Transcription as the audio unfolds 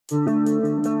So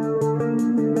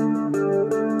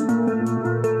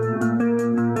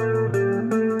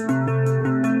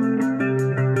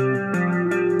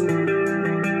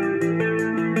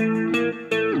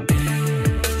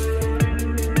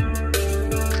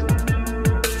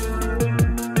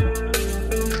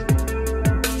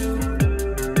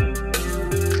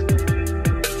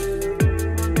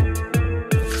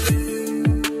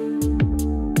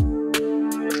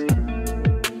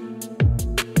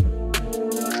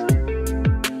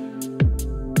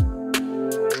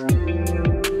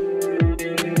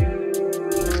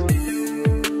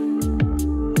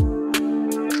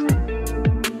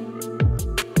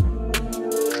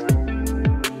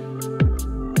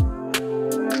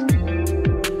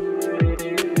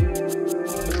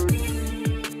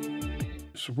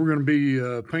we're going to be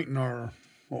painting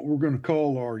what we're going to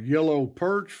call our yellow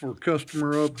perch for a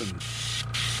customer up in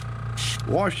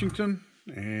Washington.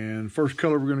 And first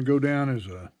color we're going to go down is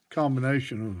a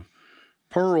combination of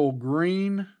pearl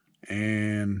green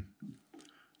and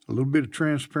a little bit of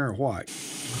transparent white.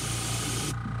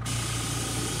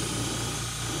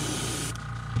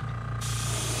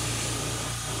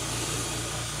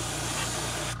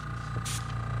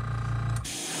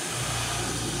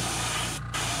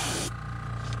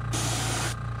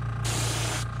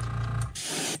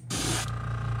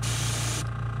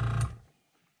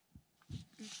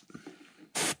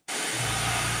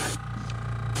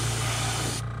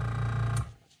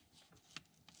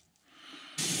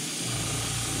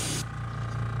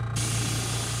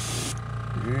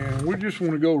 And we just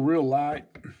want to go real light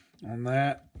on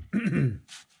that. Gives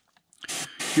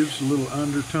us a little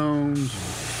undertones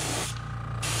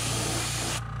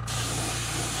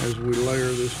as we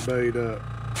layer this bait up.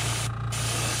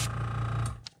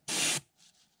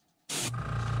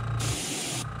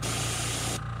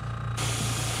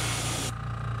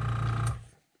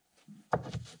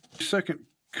 Second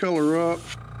color up,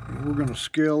 we're going to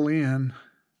scale in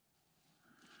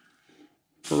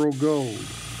pearl gold.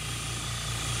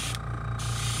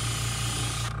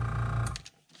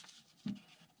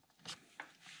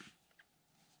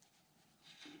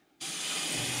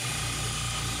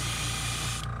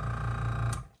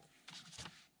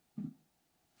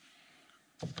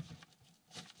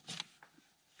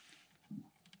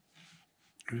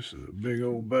 This is a big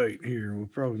old bait here. We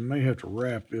probably may have to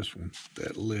wrap this one,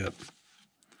 that lip.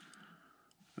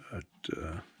 But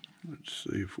let's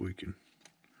see if we can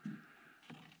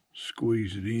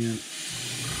squeeze it in.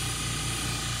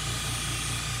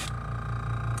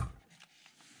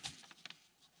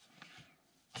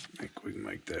 I think we can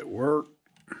make that work.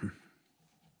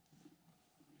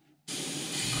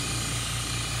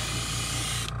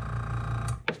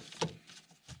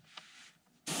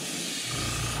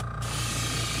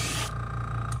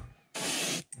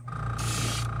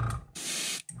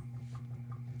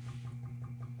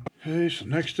 Okay, so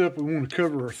next up we want to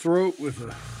cover our throat with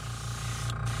a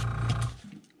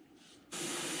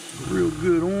real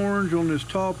good orange on this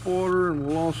top water, and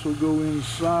we'll also go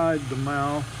inside the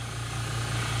mouth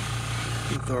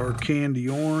with our candy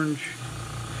orange.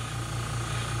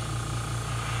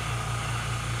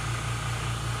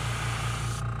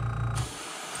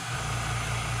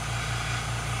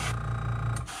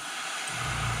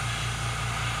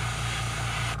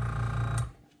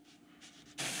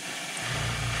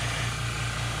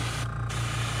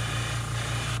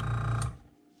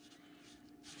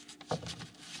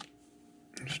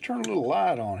 Let's turn a little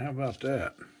light on. How about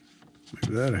that?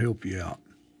 Maybe that'll help you out.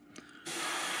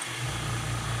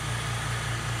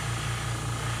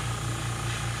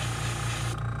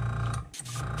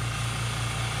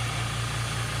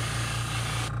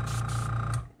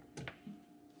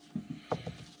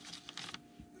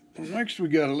 Well, next we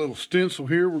got a little stencil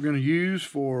here we're going to use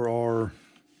for our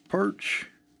perch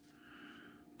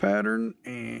pattern,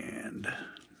 and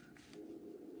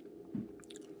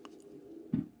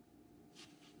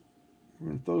we're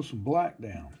going to throw some black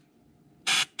down.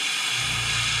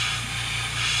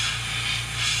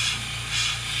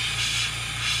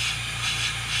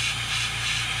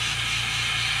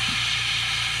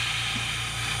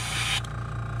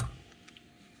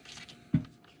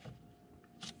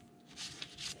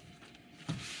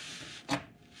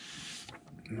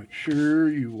 Make sure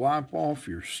you wipe off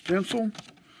your stencil.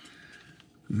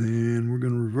 Then we're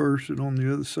going to reverse it on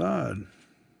the other side.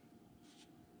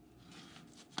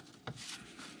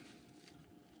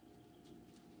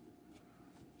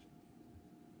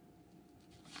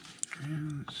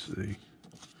 And let's see.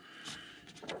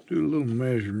 Do a little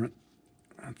measurement,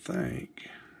 I think.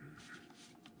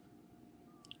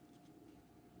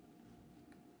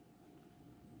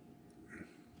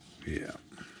 Yeah.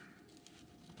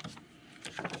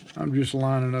 I'm just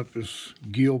lining up this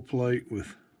gill plate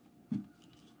with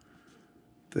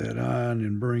that eye and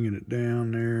then bringing it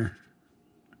down there.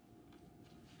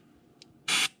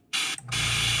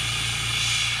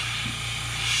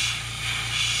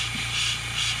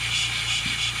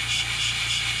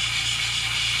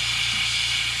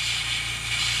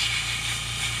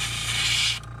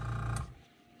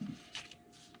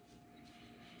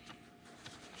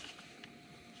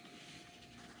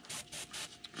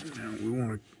 Now we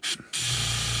want to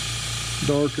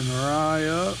darken our eye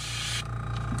up.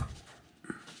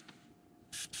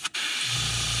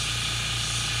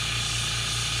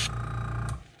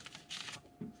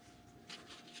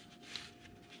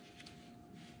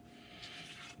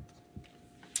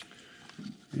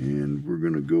 And we're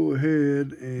going to go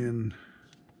ahead and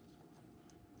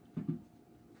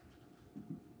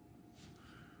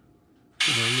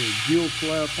put our little gill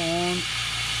flap on.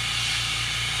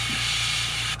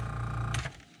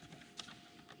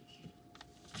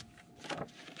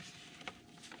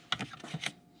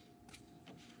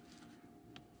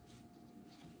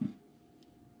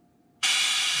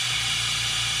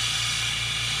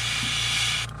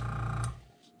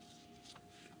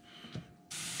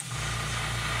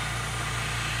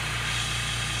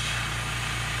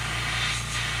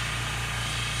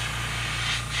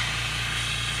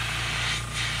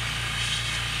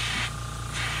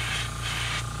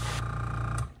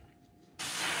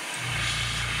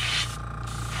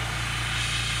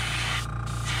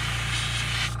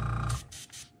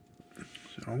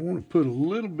 I want to put a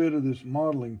little bit of this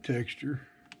modeling texture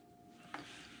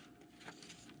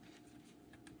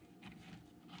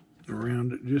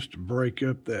around it just to break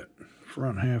up that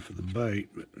front half of the bait.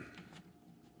 But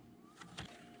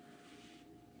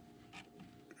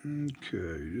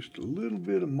okay, just a little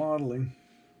bit of modeling,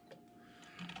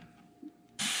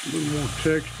 a little more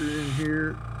texture in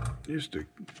here, just to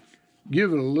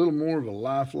give it a little more of a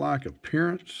lifelike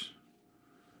appearance.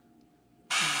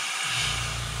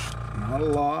 Not a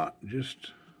lot,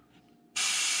 just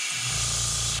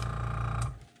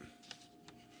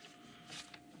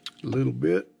a little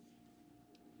bit.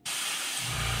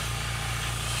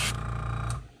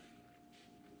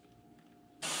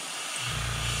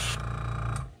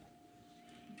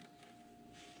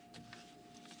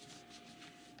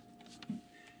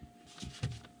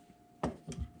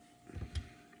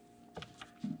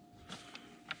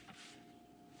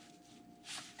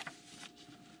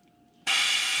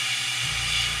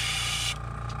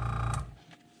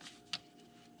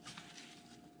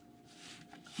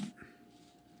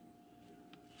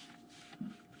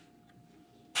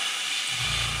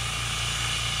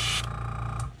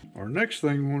 Our next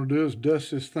thing we want to do is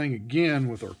dust this thing again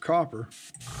with our copper.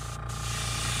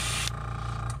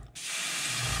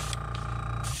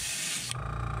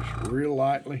 Just real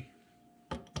lightly.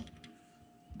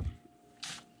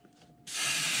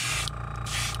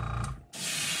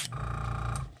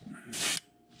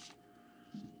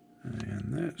 And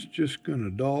that's just going to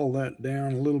dull that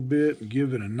down a little bit and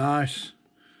give it a nice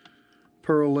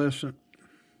pearlescent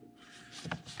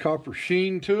copper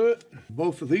sheen to it.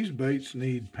 Both of these baits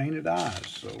need painted eyes,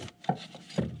 so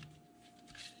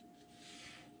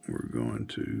we're going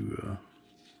to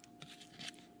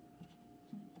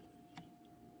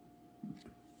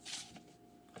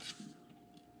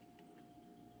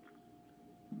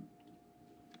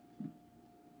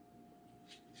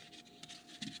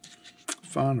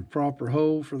find a proper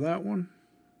hole for that one.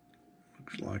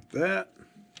 Looks like that.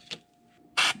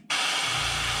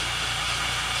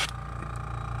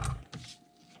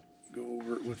 Go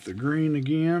over it with the green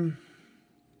again.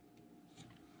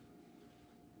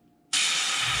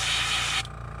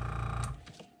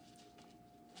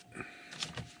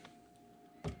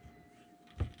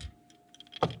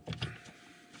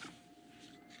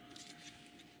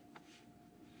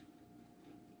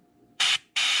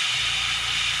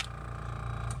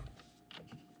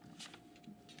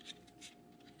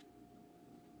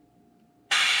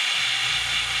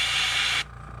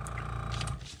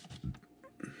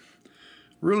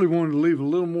 Really wanted to leave a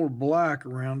little more black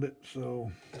around it,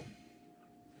 so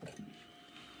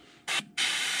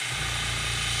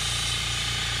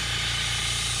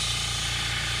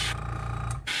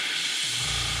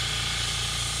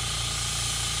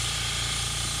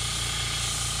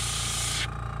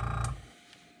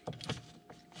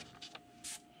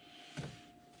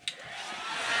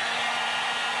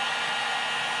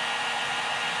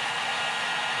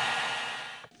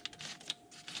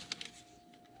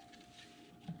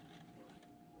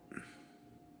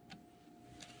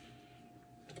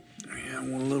I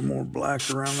want a little more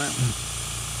black around that one.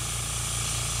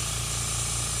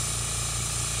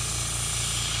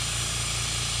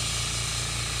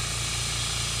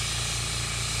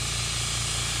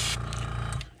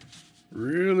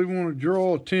 Really want to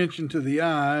draw attention to the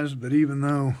eyes, but even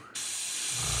though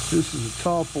this is a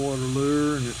topwater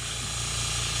lure and it's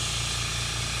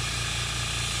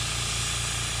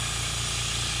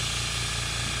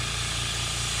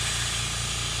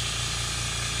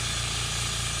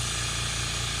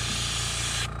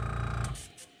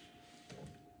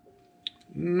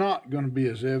not going to be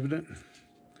as evident.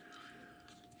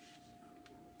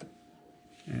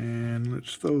 And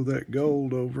let's throw that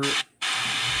gold over it.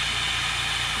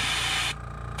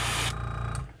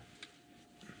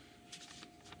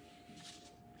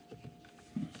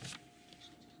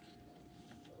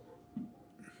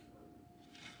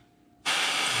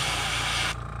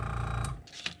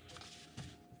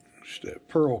 Just that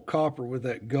pearl copper with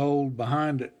that gold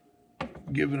behind it,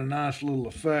 giving a nice little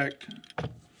effect.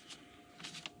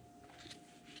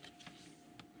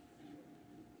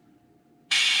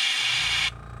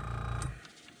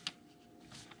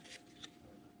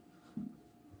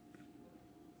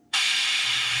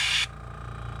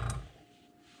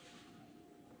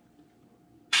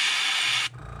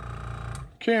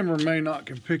 Camera may not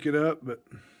can pick it up, but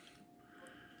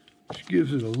just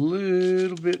gives it a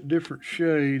little bit different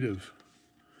shade of,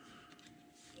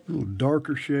 a little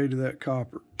darker shade of that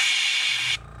copper.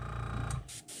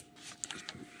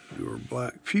 Your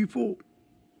black pupil.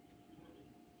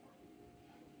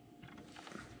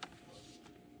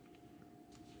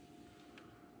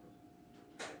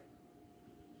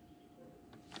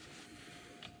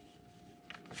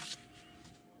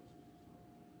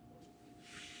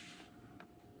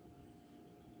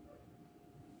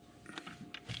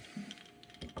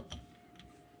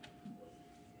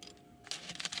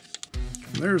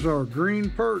 There's our green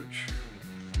perch,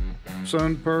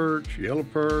 sun perch, yellow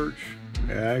perch.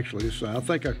 Yeah, actually, I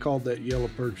think I called that yellow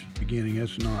perch at the beginning.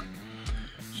 It's not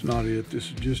it.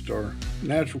 This is just our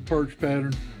natural perch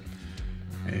pattern.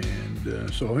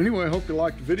 And so anyway, I hope you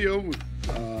liked the video.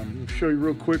 I'll show you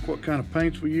real quick what kind of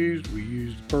paints we used. We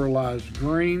used pearlized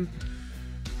green,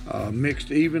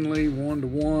 mixed evenly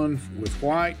 1-to-1 with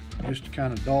white, just to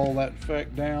kind of dull that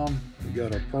effect down. We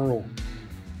got our pearl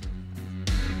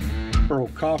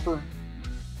copper.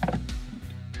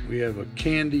 We have a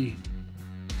candy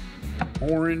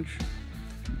orange,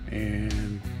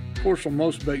 and of course on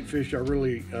most bait fish I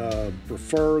really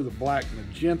prefer the black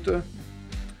magenta.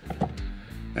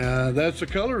 That's the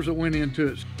colors that went into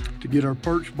it. To get our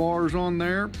perch bars on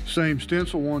there, same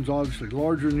stencil, one's obviously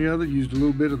larger than the other, used a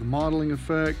little bit of the modeling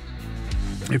effect.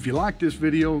 If you like this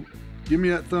video, give me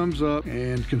that thumbs up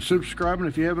and consider subscribing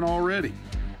if you haven't already.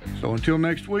 So until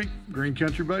next week, Green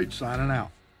Country Baits signing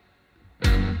out.